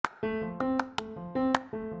Hola,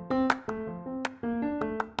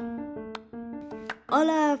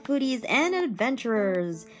 foodies and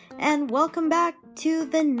adventurers, and welcome back to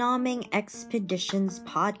the Naming Expeditions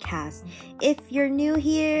podcast. If you're new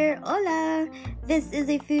here, hola! This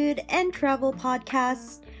is a food and travel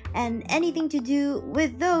podcast, and anything to do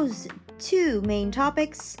with those two main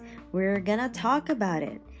topics, we're gonna talk about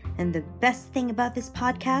it. And the best thing about this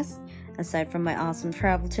podcast, aside from my awesome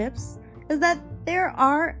travel tips, is that there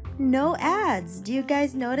are no ads. Do you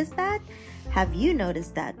guys notice that? Have you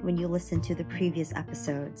noticed that when you listen to the previous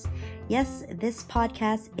episodes? Yes, this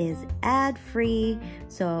podcast is ad-free,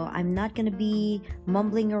 so I'm not going to be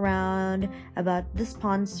mumbling around about the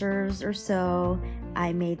sponsors or so.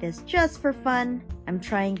 I made this just for fun. I'm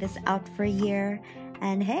trying this out for a year,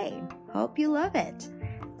 and hey, hope you love it.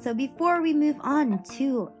 So before we move on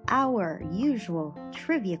to our usual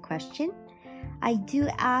trivia question, I do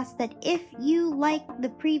ask that if you like the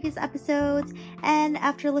previous episodes and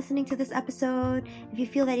after listening to this episode, if you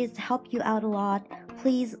feel that it's helped you out a lot,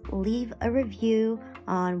 please leave a review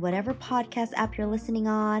on whatever podcast app you're listening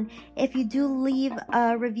on. If you do leave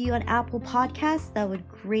a review on Apple Podcasts, that would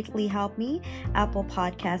greatly help me. Apple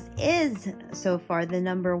Podcasts is so far the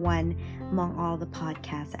number one among all the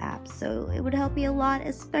podcast apps. So it would help me a lot,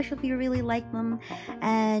 especially if you really like them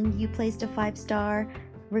and you placed a 5-star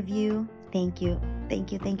review. Thank you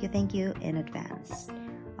in advance.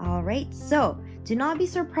 All right, so do not be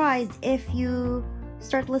surprised if you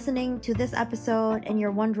start listening to this episode and you're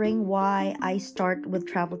wondering why I start with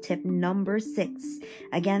travel tip number 6.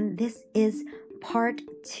 Again, this is part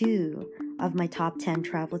 2 of my top 10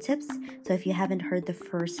 travel tips. So if you haven't heard the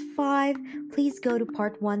first 5, please go to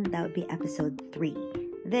part 1. That would be episode 3.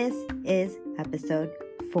 This is episode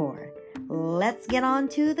 4. Let's get on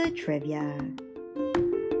to the trivia.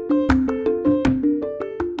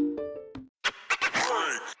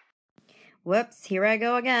 Whoops, here I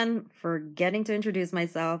go again, forgetting to introduce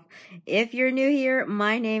myself. If you're new here,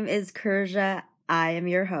 my name is Kerzia. I am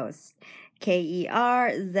your host.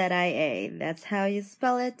 Kerzia. That's how you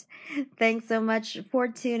spell it. Thanks so much for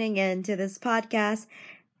tuning in to this podcast.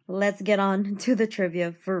 Let's get on to the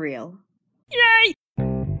trivia for real. Yay!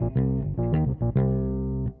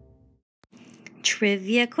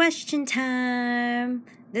 Trivia question time.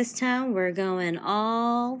 This time we're going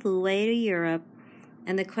all the way to Europe.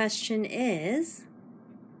 And the question is,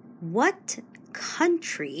 what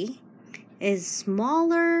country is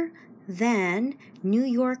smaller than New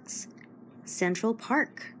York's Central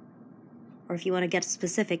Park? Or if you want to get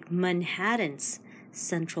specific, Manhattan's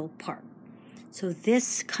Central Park. So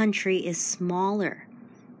this country is smaller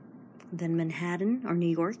than Manhattan or New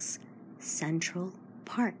York's Central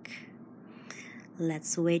Park.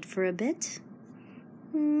 Let's wait for a bit.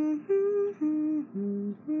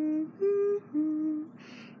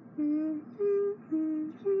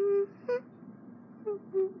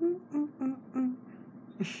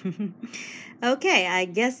 Okay, I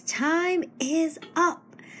guess time is up.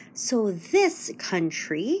 So this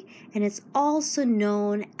country, and it's also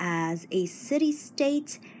known as a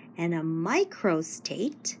city-state and a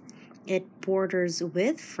microstate. It borders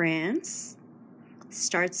with France,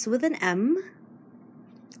 starts with an M,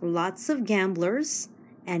 lots of gamblers,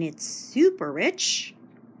 and it's super rich.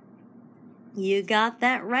 You got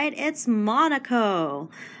that right. It's Monaco.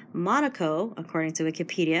 Monaco, according to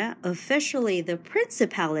Wikipedia, officially the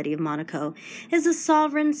Principality of Monaco, is a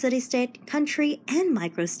sovereign city-state, country, and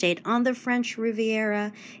microstate on the French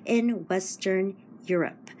Riviera in Western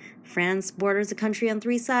Europe. France borders the country on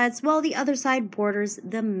 3 sides, while the other side borders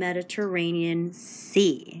the Mediterranean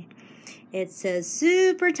Sea. It's a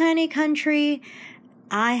super tiny country.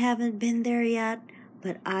 I haven't been there yet,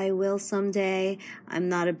 but I will someday. I'm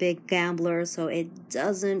not a big gambler, so it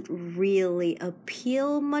doesn't really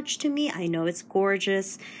appeal much to me. I know it's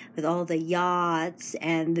gorgeous with all the yachts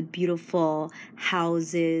and the beautiful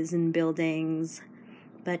houses and buildings.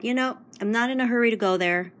 But, I'm not in a hurry to go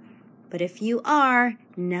there. But if you are,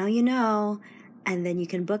 now you know. And then you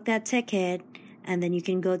can book that ticket. And then you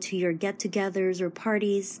can go to your get-togethers or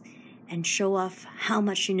parties and show off how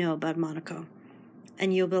much you know about Monaco.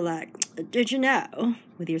 And you'll be like, did you know,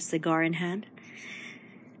 with your cigar in hand,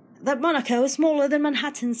 that Monaco is smaller than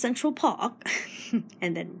Manhattan's Central Park?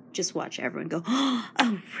 And then just watch everyone go,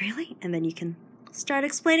 oh, really? And then you can start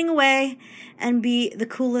explaining away and be the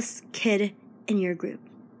coolest kid in your group.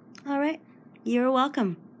 All right, you're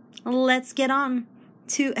welcome. Let's get on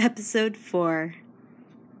to episode 4.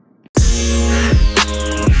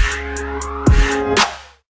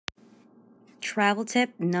 Travel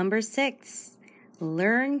tip number 6.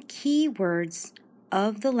 Learn keywords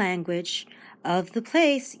of the language of the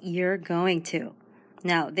place you're going to.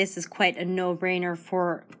 Now, this is quite a no-brainer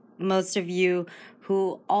for most of you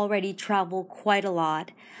who already travel quite a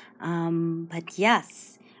lot. But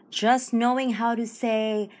yes, just knowing how to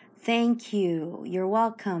say thank you, you're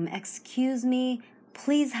welcome, excuse me,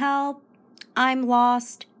 please help, I'm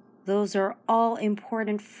lost. Those are all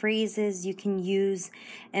important phrases you can use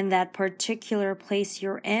in that particular place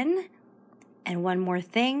you're in. And one more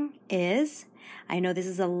thing is, I know this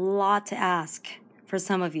is a lot to ask for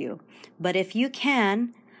some of you, but if you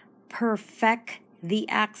can, perfect the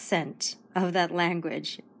accent of that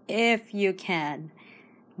language, if you can.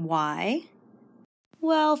 Why?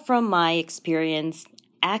 Well, from my experience,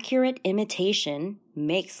 accurate imitation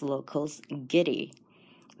makes locals giddy.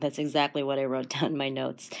 That's exactly what I wrote down in my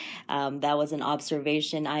notes. That was an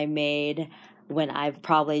observation I made when I've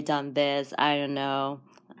probably done this, I don't know,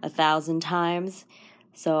 1,000 times.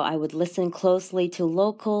 So I would listen closely to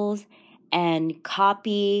locals and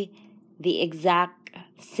copy the exact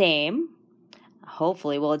same,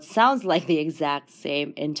 hopefully, well, it sounds like the exact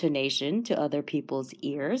same intonation to other people's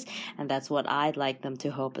ears, and that's what I'd like them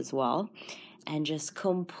to hope as well, and just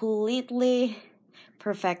completely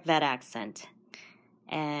perfect that accent.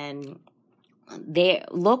 And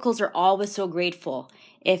locals are always so grateful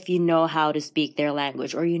if you know how to speak their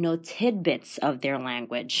language or you know tidbits of their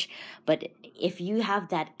language. But if you have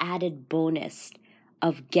that added bonus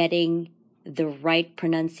of getting the right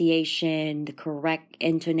pronunciation, the correct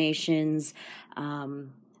intonations,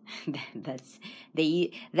 that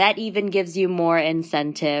even gives you more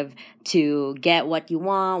incentive to get what you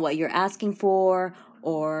want, what you're asking for,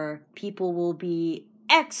 or people will be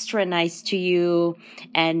extra nice to you,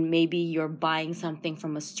 and maybe you're buying something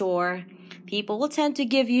from a store. People will tend to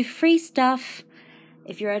give you free stuff.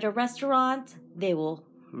 If you're at a restaurant, they will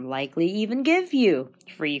likely even give you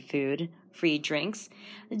free food, free drinks,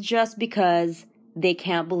 just because they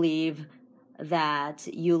can't believe that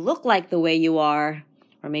you look like the way you are,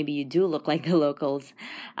 or maybe you do look like the locals.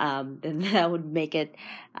 Then that would make it,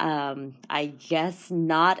 I guess,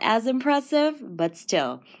 not as impressive, but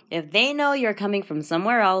still, if they know you're coming from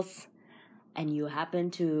somewhere else and you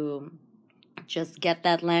happen to just get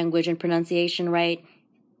that language and pronunciation right,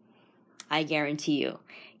 I guarantee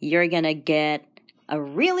you're gonna get a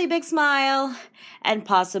really big smile and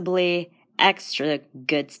possibly extra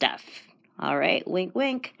good stuff. All right, wink,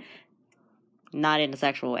 wink. Not in a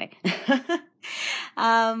sexual way.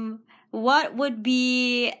 What would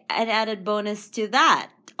be an added bonus to that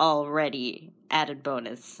already added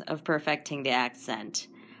bonus of perfecting the accent?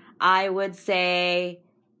 I would say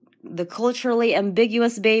the culturally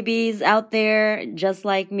ambiguous babies out there, just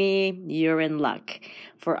like me, you're in luck.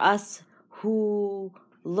 For us who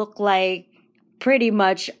look like pretty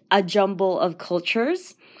much a jumble of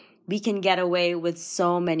cultures, we can get away with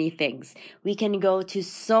so many things. We can go to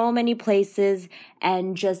so many places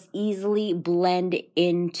and just easily blend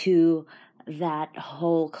into that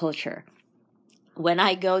whole culture. When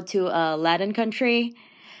I go to a Latin country,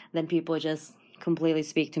 then people just completely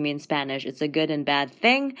speak to me in Spanish. It's a good and bad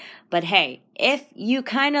thing. But hey, if you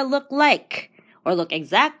kind of look like or look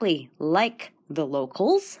exactly like the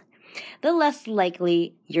locals, the less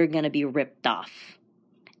likely you're going to be ripped off.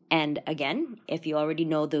 And again, if you already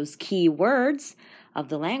know those key words of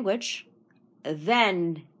the language,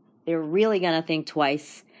 then they're really going to think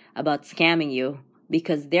twice about scamming you,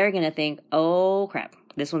 because they're going to think, oh crap,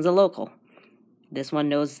 this one's a local. This one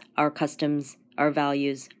knows our customs, our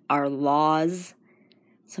values, our laws.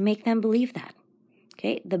 So make them believe that.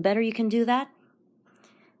 Okay, the better you can do that,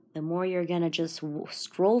 the more you're going to just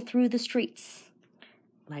stroll through the streets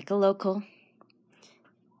like a local,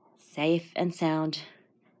 safe and sound.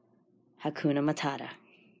 Hakuna Matata.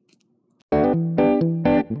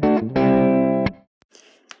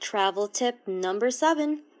 Travel tip number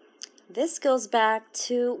 7. This goes back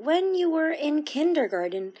to when you were in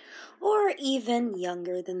kindergarten or even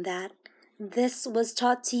younger than that. This was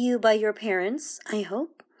taught to you by your parents, I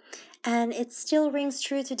hope, and it still rings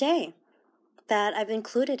true today that I've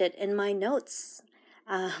included it in my notes.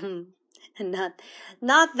 And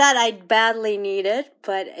not that I badly need it,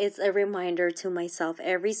 but it's a reminder to myself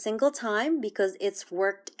every single time because it's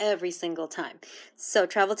worked every single time. So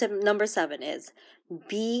travel tip number 7 is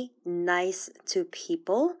be nice to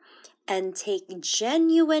people and take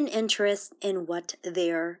genuine interest in what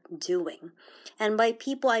they're doing. And by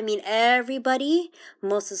people, I mean everybody,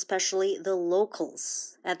 most especially the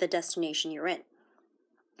locals at the destination you're in.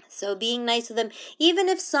 So being nice to them, even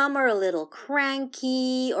if some are a little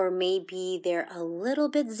cranky or maybe they're a little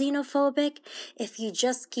bit xenophobic, if you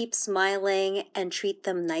just keep smiling and treat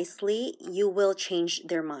them nicely, you will change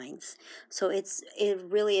their minds. So it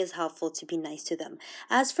really is helpful to be nice to them.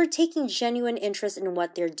 As for taking genuine interest in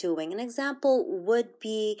what they're doing, an example would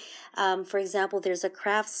be, for example, there's a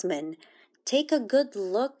craftsman. Take a good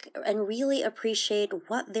look and really appreciate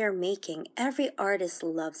what they're making. Every artist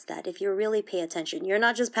loves that. If you really pay attention, you're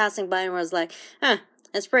not just passing by and was like,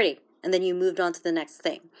 it's pretty, and then you moved on to the next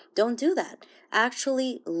thing. Don't do that.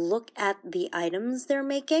 Actually look at the items they're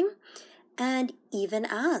making and even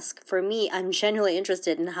ask. For me, I'm genuinely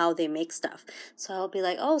interested in how they make stuff. So I'll be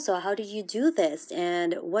like, oh, so how did you do this?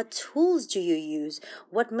 And what tools do you use?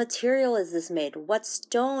 What material is this made? What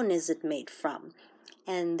stone is it made from?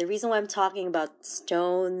 And the reason why I'm talking about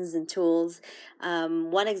stones and tools,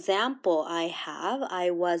 one example I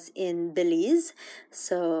was in Belize.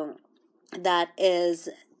 So that is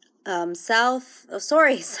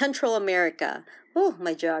Central America. Oh,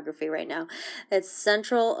 my geography right now. It's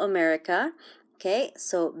Central America. Okay,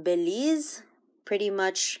 so Belize, pretty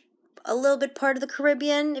much a little bit part of the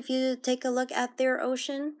Caribbean if you take a look at their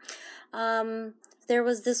ocean. There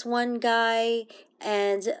was this one guy,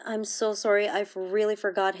 and I'm so sorry, I've really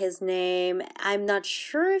forgot his name. I'm not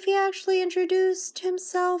sure if he actually introduced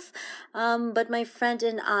himself, but my friend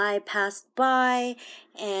and I passed by,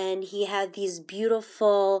 and he had these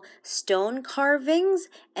beautiful stone carvings,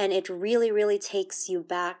 and it really, really takes you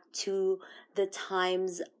back to the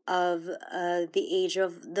times of the age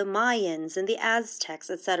of the Mayans and the Aztecs,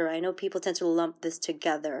 etc. I know people tend to lump this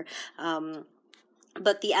together.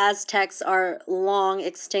 But the Aztecs are long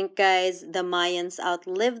extinct, guys. The Mayans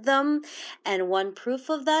outlived them. And one proof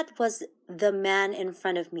of that was the man in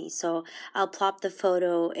front of me. So I'll plop the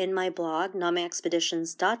photo in my blog,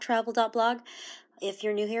 namingexpeditions.travel.blog, if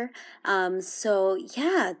you're new here. So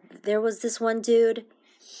yeah, there was this one dude.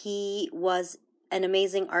 He was an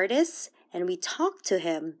amazing artist. And we talked to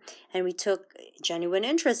him. And we took genuine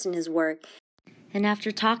interest in his work. And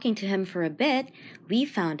after talking to him for a bit, we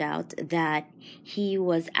found out that he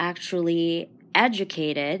was actually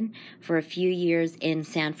educated for a few years in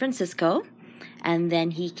San Francisco, and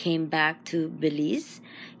then he came back to Belize.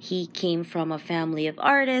 He came from a family of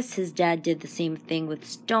artists. His dad did the same thing with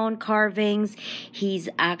stone carvings. He's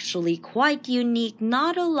actually quite unique.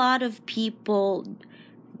 Not a lot of people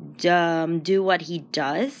do what he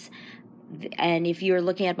does. And if you're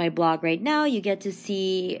looking at my blog right now, you get to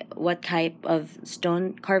see what type of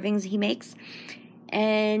stone carvings he makes.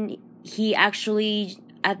 And he actually,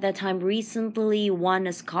 at that time, recently won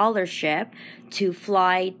a scholarship to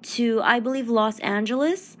fly to, I believe, Los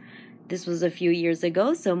Angeles. This was a few years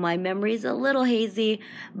ago, so my memory is a little hazy.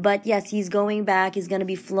 But yes, he's going back. He's going to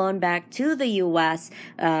be flown back to the U.S.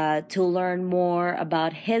 To learn more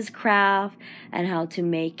about his craft and how to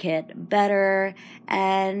make it better.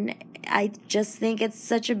 And I just think it's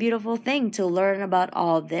such a beautiful thing to learn about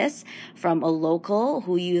all this from a local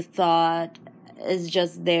who you thought is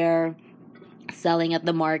just there selling at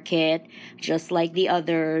the market, just like the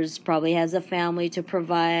others, probably has a family to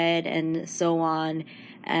provide and so on.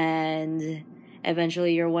 And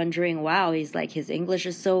eventually you're wondering, wow, his English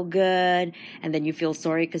is so good. And then you feel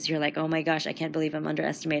sorry because you're like, oh my gosh, I can't believe I'm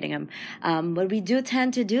underestimating him. But we do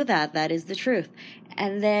tend to do that. That is the truth.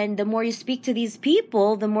 And then the more you speak to these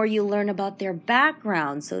people, the more you learn about their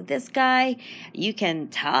background. So this guy, you can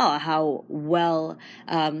tell how well,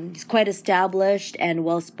 he's quite established and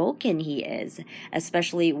well-spoken he is,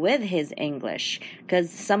 especially with his English. Because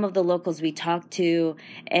some of the locals we talked to,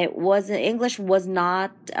 English was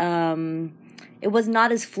not, it was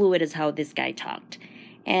not as fluid as how this guy talked.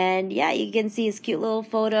 And yeah, you can see his cute little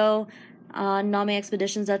photo on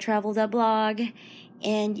namingexpeditions.travel.blog.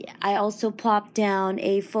 And I also plopped down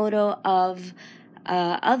a photo of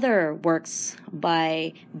other works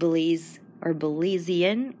by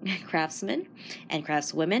Belizean craftsmen and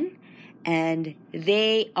craftswomen. And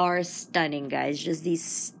they are stunning, guys. Just these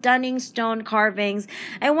stunning stone carvings.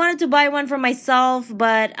 I wanted to buy one for myself,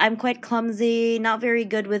 but I'm quite clumsy, not very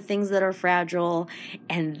good with things that are fragile.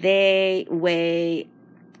 And they weigh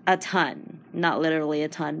a ton. Not literally a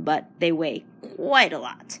ton, but they weigh quite a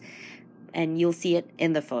lot. And you'll see it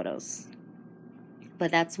in the photos.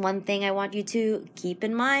 But that's one thing I want you to keep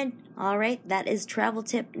in mind. All right, that is travel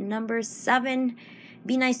tip number 7.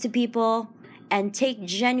 Be nice to people and take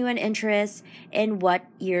genuine interest in what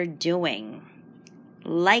you're doing.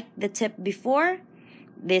 Like the tip before,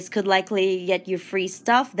 this could likely get you free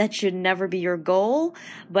stuff. That should never be your goal,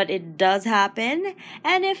 but it does happen.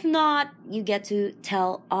 And if not, you get to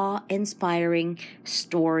tell awe-inspiring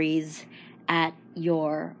stories at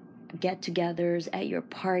your get-togethers, at your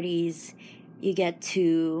parties, you get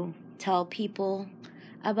to tell people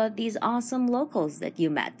about these awesome locals that you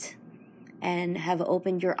met and have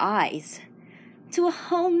opened your eyes to a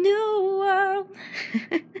whole new world.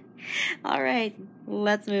 All right,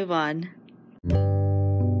 let's move on.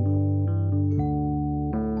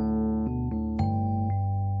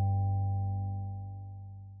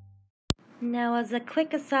 Now, as a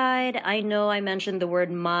quick aside, I know I mentioned the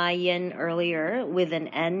word Mayan earlier with an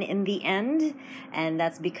N in the end, and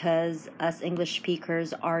that's because us English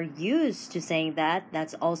speakers are used to saying that.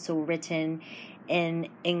 That's also written in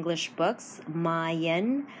English books,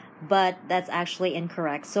 Mayan, but that's actually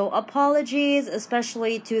incorrect. So apologies,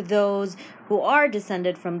 especially to those who are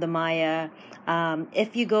descended from the Maya.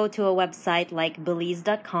 If you go to a website like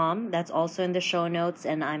Belize.com, that's also in the show notes,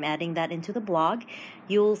 and I'm adding that into the blog,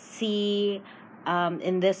 you'll see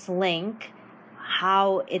in this link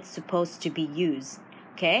how it's supposed to be used.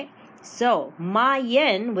 Okay? So,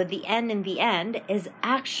 Mayan with the N in the end is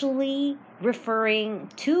actually referring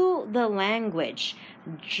to the language,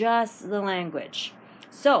 just the language.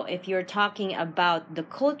 So, if you're talking about the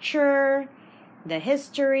culture, the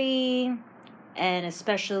history, and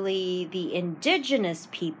especially the indigenous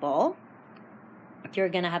people, you're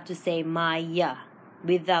going to have to say Maya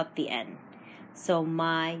without the N. So,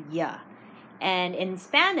 Maya. And in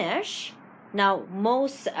Spanish, now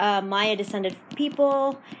most Maya descended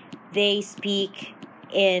people, they speak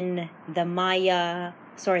in the Mayan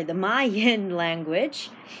language,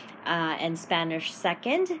 and Spanish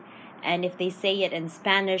second. And if they say it in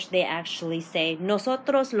Spanish, they actually say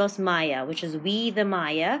nosotros los Maya, which is we the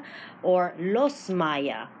Maya, or los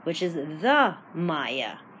Maya, which is the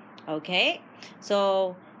Maya. Okay?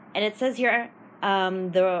 So, and it says here,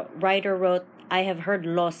 the writer wrote, I have heard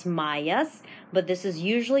los Mayas, but this is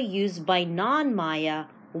usually used by non-Maya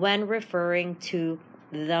when referring to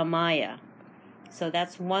the Maya. So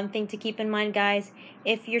that's one thing to keep in mind, guys.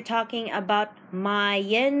 If you're talking about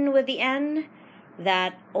Mayan with the N,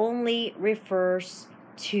 that only refers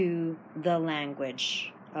to the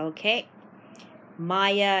language. Okay?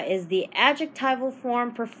 Maya is the adjectival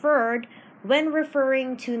form preferred when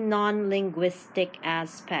referring to non-linguistic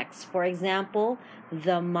aspects. For example,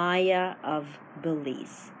 the Maya of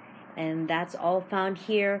Belize. And that's all found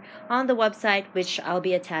here on the website, which I'll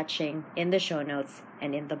be attaching in the show notes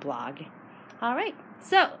and in the blog. All right,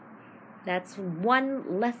 so that's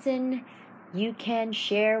one lesson you can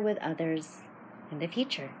share with others in the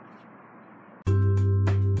future.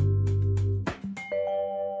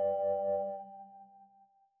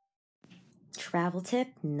 Travel tip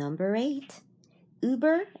number 8.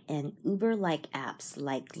 Uber and Uber-like apps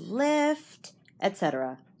like Lyft,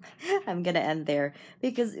 etc. I'm going to end there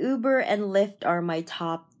because Uber and Lyft are my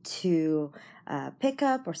top 2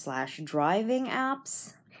 pickup or / driving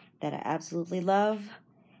apps that I absolutely love.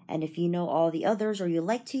 And if you know all the others or you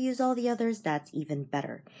like to use all the others, that's even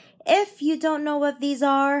better. If you don't know what these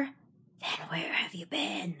are, then where have you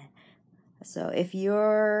been? So if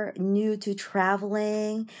you're new to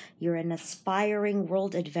traveling, you're an aspiring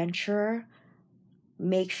world adventurer,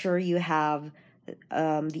 make sure you have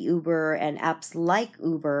the Uber and apps like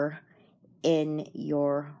Uber in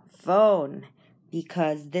your phone,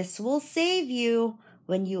 because this will save you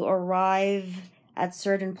when you arrive at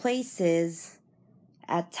certain places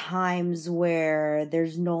at times where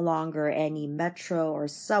there's no longer any metro or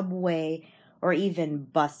subway or even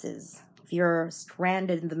buses. If you're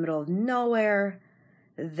stranded in the middle of nowhere,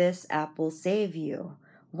 this app will save you.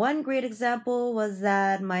 One great example was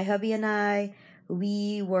that my hubby and I,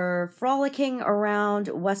 we were frolicking around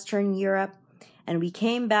Western Europe, and we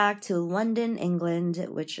came back to London, England,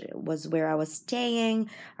 which was where I was staying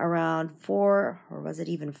around 4 or was it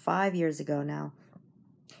even 5 years ago now.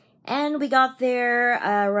 And we got there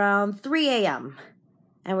around 3 a.m.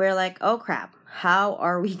 And we were like, oh crap, how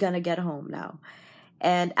are we going to get home now?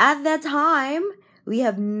 And at that time, we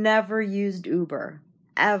have never used Uber,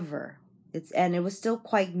 ever. And it was still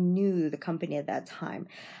quite new, the company at that time.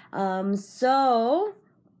 So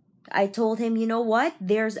I told him, you know what?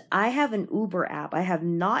 I have an Uber app. I have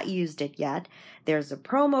not used it yet. There's a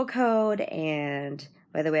promo code, and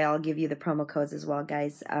by the way, I'll give you the promo codes as well,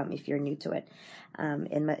 guys, if you're new to it,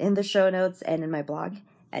 in the show notes and in my blog.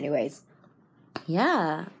 Anyways,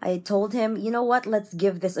 yeah, I told him, you know what? Let's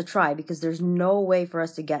give this a try because there's no way for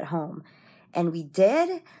us to get home. And we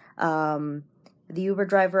did. The Uber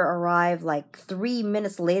driver arrived like 3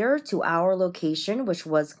 minutes later to our location, which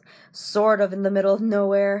was sort of in the middle of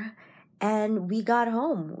nowhere. And we got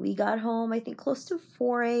home. We got home, I think, close to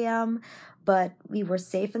 4 a.m., but we were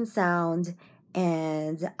safe and sound.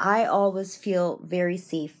 And I always feel very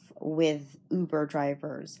safe with Uber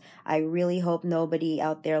drivers. I really hope nobody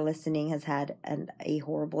out there listening has had a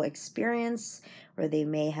horrible experience, or they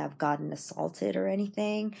may have gotten assaulted or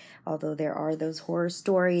anything, although there are those horror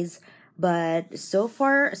stories. But so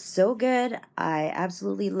far, so good. I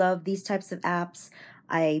absolutely love these types of apps.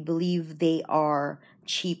 I believe they are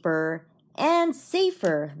cheaper and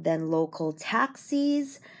safer than local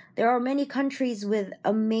taxis. There are many countries with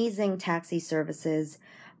amazing taxi services,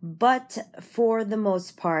 but for the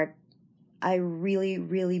most part, I really,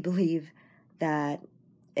 really believe that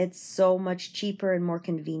it's so much cheaper and more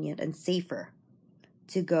convenient and safer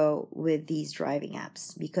to go with these driving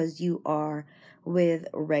apps, because you are with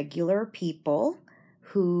regular people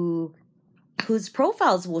whose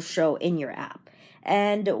profiles will show in your app.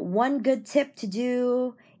 And one good tip to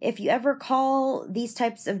do, if you ever call these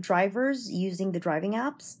types of drivers using the driving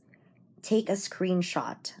apps, take a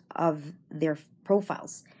screenshot of their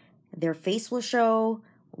profiles. Their face will show,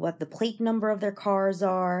 what the plate number of their cars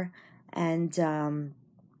are, and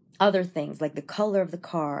other things like the color of the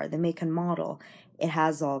car, the make and model. It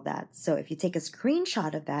has all that. So if you take a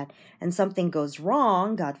screenshot of that and something goes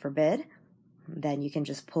wrong, God forbid, then you can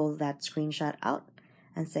just pull that screenshot out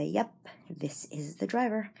and say, yep, this is the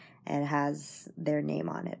driver. And it has their name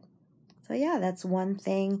on it. So yeah, that's one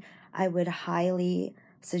thing I would highly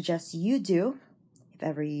suggest you do if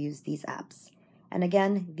ever you use these apps. And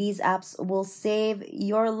again, these apps will save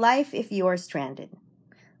your life if you are stranded.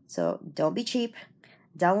 So don't be cheap.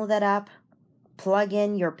 Download that app, plug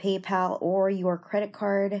in your PayPal or your credit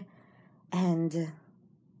card, and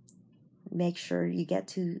make sure you get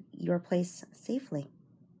to your place safely.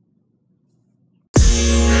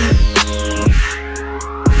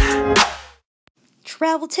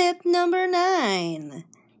 Travel tip number 9.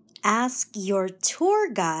 Ask your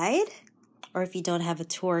tour guide, or if you don't have a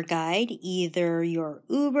tour guide, either your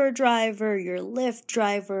Uber driver, your Lyft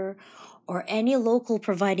driver, or any local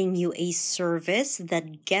providing you a service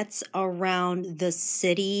that gets around the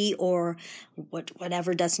city or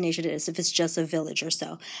whatever destination it is, if it's just a village or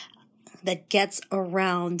so, that gets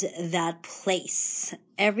around that place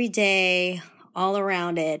every day, all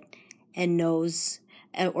around it, and knows,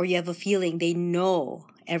 or you have a feeling they know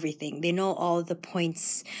everything. They know all the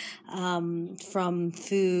points, from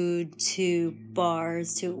food to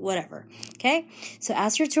bars to whatever. Okay? So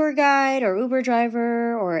ask your tour guide or Uber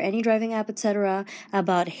driver or any driving app, etc.,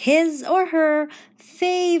 about his or her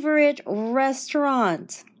favorite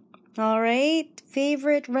restaurant. All right?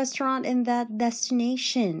 Favorite restaurant in that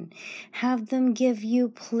destination. Have them give you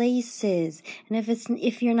places. And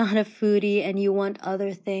if you're not a foodie and you want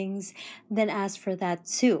other things, then ask for that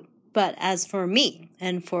too. But as for me,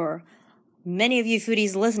 and for many of you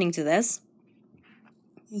foodies listening to this,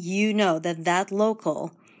 you know that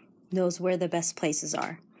local knows where the best places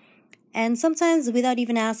are. And sometimes without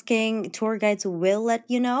even asking, tour guides will let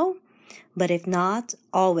you know. But if not,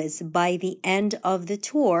 always by the end of the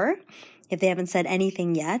tour, if they haven't said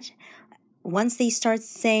anything yet, once they start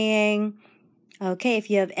saying, okay, if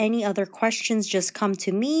you have any other questions, just come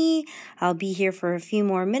to me. I'll be here for a few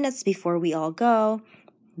more minutes before we all go.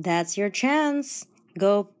 That's your chance.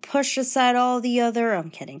 Go push aside all the other. I'm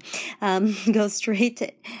kidding. Go straight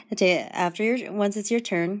to once it's your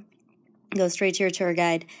turn, go straight to your tour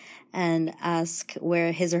guide and ask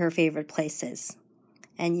where his or her favorite place is.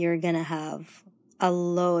 And you're going to have a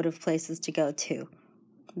load of places to go to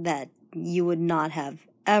that you would not have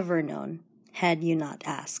ever known had you not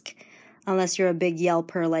asked. Unless you're a big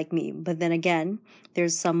Yelper like me. But then again,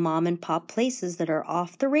 there's some mom and pop places that are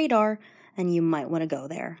off the radar and you might want to go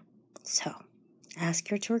there. So, ask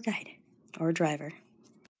your tour guide or driver.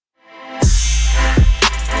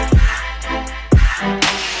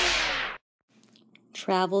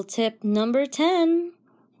 Travel tip number 10.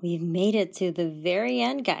 We've made it to the very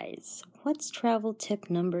end, guys. What's travel tip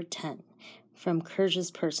number 10 from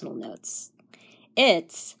Kurja's personal notes?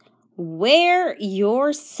 It's wear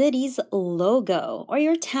your city's logo or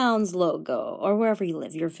your town's logo or wherever you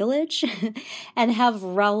live, your village, and have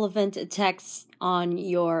relevant text on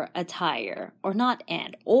your attire,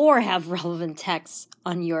 or have relevant text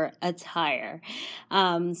on your attire.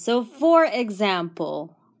 So for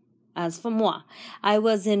example, as for moi, I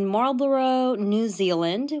was in Marlborough, New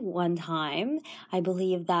Zealand one time. I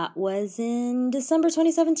believe that was in December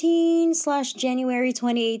 2017/January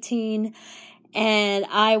 2018. And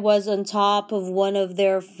I was on top of one of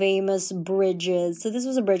their famous bridges. So this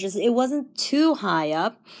was a bridge. It wasn't too high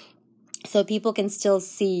up, so people can still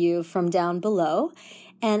see you from down below.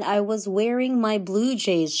 And I was wearing my Blue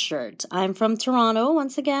Jays shirt. I'm from Toronto,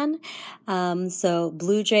 once again. So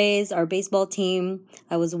Blue Jays, our baseball team,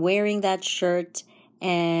 I was wearing that shirt.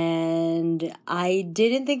 And I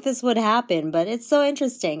didn't think this would happen, but it's so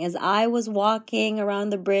interesting. As I was walking around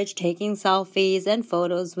the bridge, taking selfies and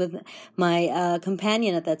photos with my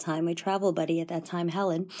companion at that time, my travel buddy at that time,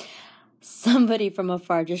 Helen, somebody from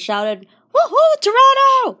afar just shouted, "Woohoo,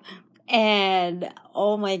 Toronto!" And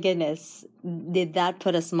oh my goodness, did that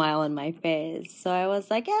put a smile on my face. So I was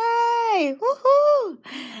like, "Hey, woohoo!"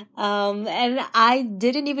 And I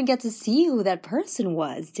didn't even get to see who that person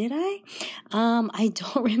was, did I? I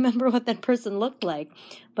don't remember what that person looked like,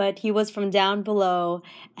 but he was from down below.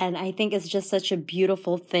 And I think it's just such a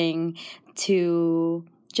beautiful thing to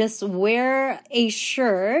just wear a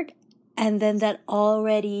shirt and then that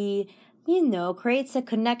already, creates a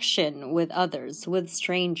connection with others, with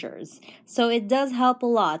strangers. So it does help a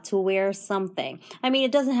lot to wear something. I mean,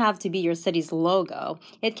 it doesn't have to be your city's logo.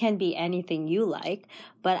 It can be anything you like.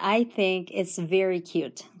 But I think it's very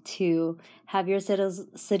cute to have your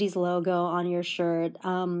city's logo on your shirt.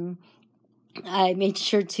 I made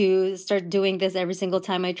sure to start doing this every single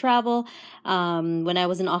time I travel. When I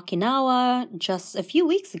was in Okinawa just a few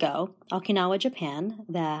weeks ago, Okinawa, Japan,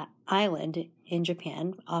 the island in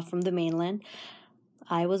Japan, off from the mainland,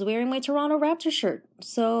 I was wearing my Toronto Raptor shirt.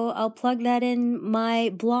 So I'll plug that in my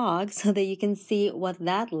blog so that you can see what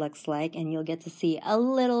that looks like, and you'll get to see a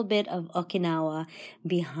little bit of Okinawa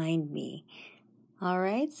behind me. All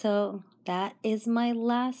right, so that is my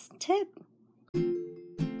last tip.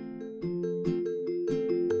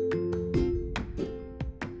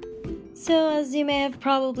 So as you may have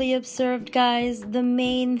probably observed, guys, the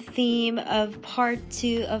main theme of part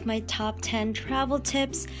 2 of my top 10 travel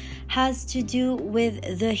tips has to do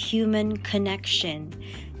with the human connection.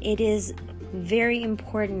 It is very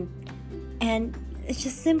important, and it's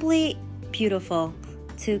just simply beautiful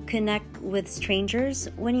to connect with strangers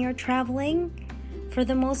when you're traveling. For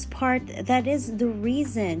the most part, that is the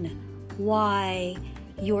reason why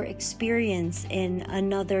your experience in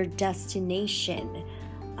another destination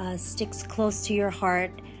sticks close to your heart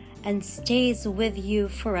and stays with you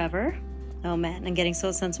forever. Oh man, I'm getting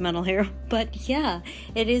so sentimental here. But yeah,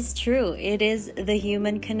 it is true. It is the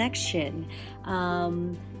human connection.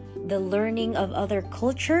 The learning of other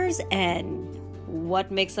cultures and what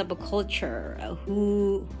makes up a culture.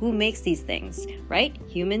 Who makes these things, right?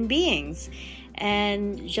 Human beings.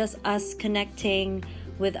 And just us connecting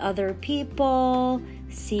with other people,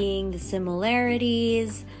 seeing the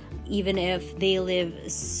similarities, even if they live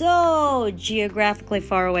so geographically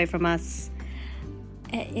far away from us.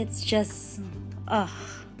 It's just,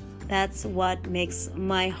 that's what makes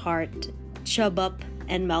my heart chub up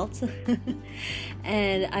and melt.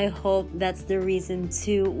 And I hope that's the reason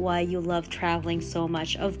too why you love traveling so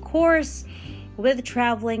much. Of course, with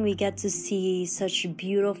traveling, we get to see such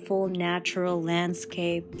beautiful natural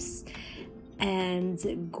landscapes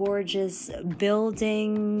and gorgeous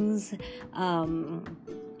buildings,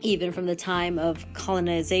 even from the time of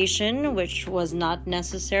colonization, which was not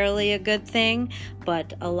necessarily a good thing,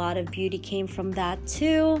 but a lot of beauty came from that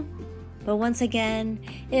too. But once again,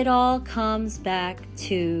 it all comes back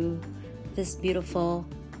to this beautiful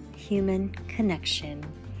human connection.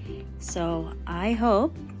 So I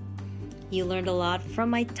hope you learned a lot from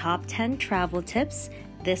my top 10 travel tips.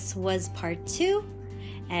 This was part 2.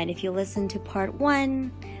 And if you listen to part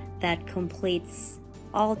 1, that completes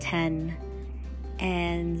all 10.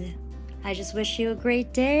 And I just wish you a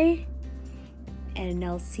great day, and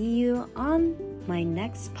I'll see you on my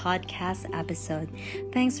next podcast episode.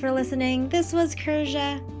 Thanks for listening. This was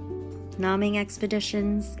Kerja, Naming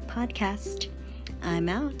Expeditions Podcast. I'm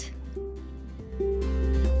out.